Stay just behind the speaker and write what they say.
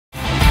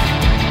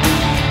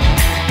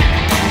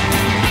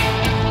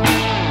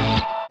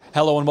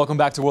Hello and welcome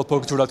back to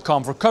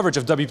WorldPoker-Tour.com for coverage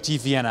of WPT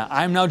Vienna.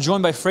 I'm now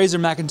joined by Fraser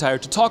MacIntyre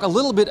to talk a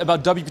little bit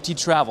about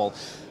WPT Travel.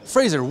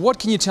 Fraser, what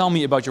can you tell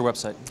me about your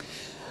website?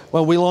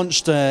 Well, we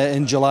launched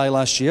in July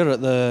last year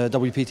at the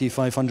WPT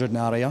 500 in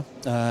area,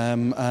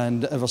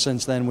 and ever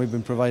since then we've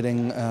been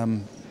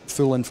providing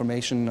full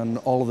information on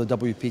all of the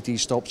WPT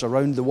stops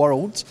around the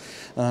world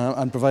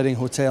and providing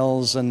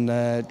hotels and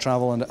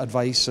travel and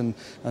advice and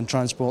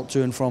transport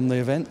to and from the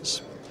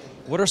events.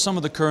 What are some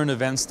of the current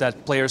events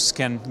that players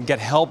can get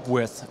help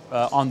with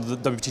on the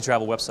WPT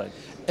Travel website?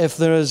 If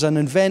there is an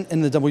event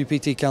in the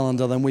WPT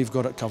calendar, then we've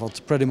got it covered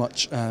pretty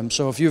much.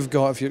 So if you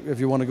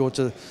want to go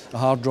to a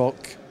Hard Rock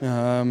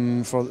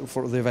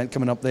for the event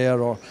coming up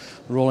there, or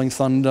Rolling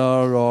Thunder,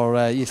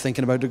 or you're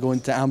thinking about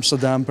going to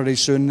Amsterdam pretty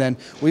soon, then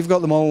we've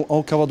got them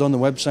all covered on the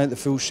website. The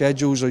full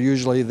schedules are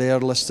usually there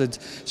listed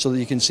so that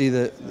you can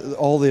see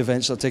all the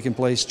events that are taking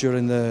place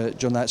during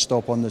that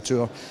stop on the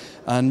tour.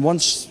 And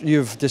once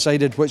you've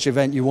decided which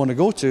event you want to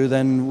go to,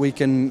 then we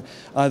can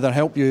either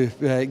help you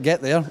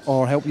get there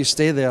or help you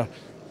stay there.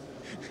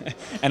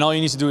 And all you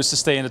need to do is to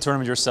stay in the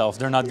tournament yourself.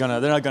 They're not gonna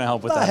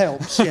help with that. That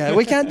helps. Yeah,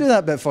 we can't do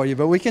that bit for you,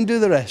 but we can do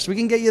the rest. We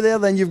can get you there.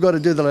 Then you've got to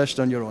do the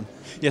rest on your own.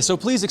 Yeah. So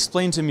please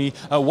explain to me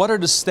what are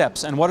the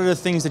steps and what are the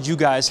things that you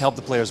guys help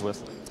the players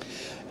with?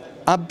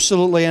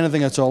 Absolutely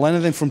anything at all.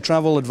 Anything from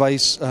travel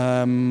advice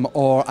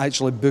or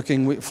actually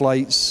booking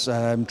flights,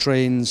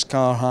 trains,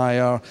 car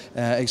hire,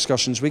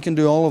 excursions. We can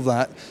do all of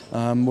that.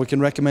 We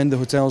can recommend the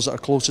hotels that are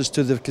closest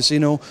to the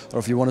casino, or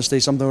if you want to stay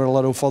somewhere a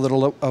little further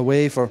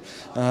away,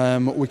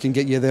 we can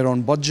get you there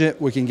on budget.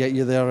 We can get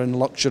you there in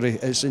luxury.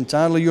 It's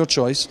entirely your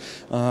choice.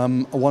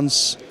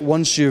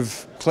 Once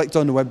you've clicked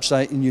on the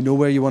website and you know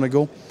where you want to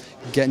go,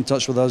 get in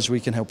touch with us.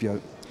 We can help you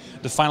out.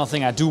 The final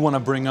thing I do want to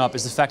bring up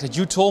is the fact that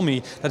you told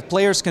me that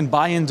players can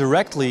buy in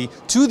directly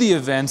to the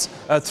events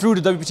through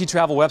the WPT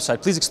Travel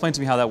website. Please explain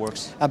to me how that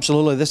works.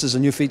 Absolutely. This is a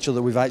new feature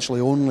that we've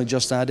actually only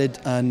just added,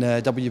 and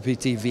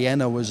WPT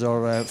Vienna was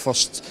our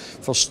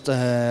first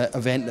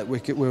event that we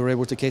were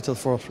able to cater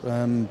for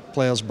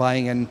players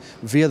buying in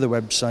via the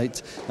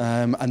website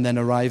and then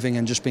arriving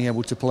and just being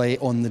able to play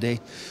on the day.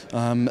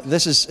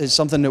 This is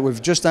something that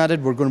we've just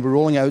added. We're going to be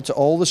rolling out to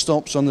all the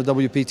stops on the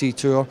WPT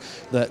tour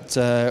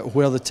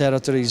where the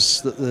territories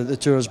that the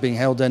tour is being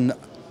held in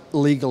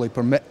legally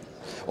permit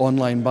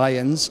online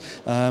buy-ins.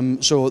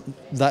 So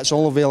that's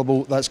all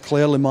available. That's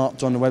clearly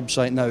marked on the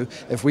website now.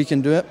 If we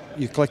can do it,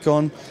 you click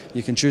on,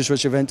 you can choose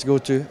which event to go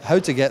to, how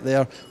to get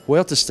there,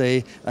 where to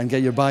stay, and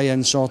get your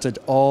buy-in sorted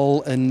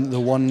all in the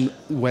one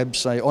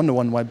website, on the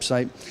one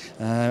website,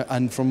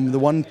 and from the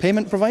one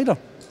payment provider.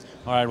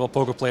 All right, well,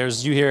 poker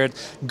players, you hear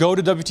it. Go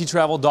to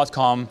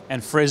WPTTravel.com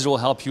and Fraser will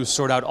help you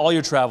sort out all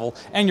your travel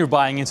and your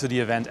buying into the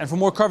event. And for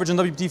more coverage on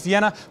WPT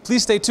Vienna,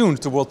 please stay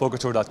tuned to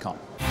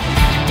WorldPoker-Tour.com.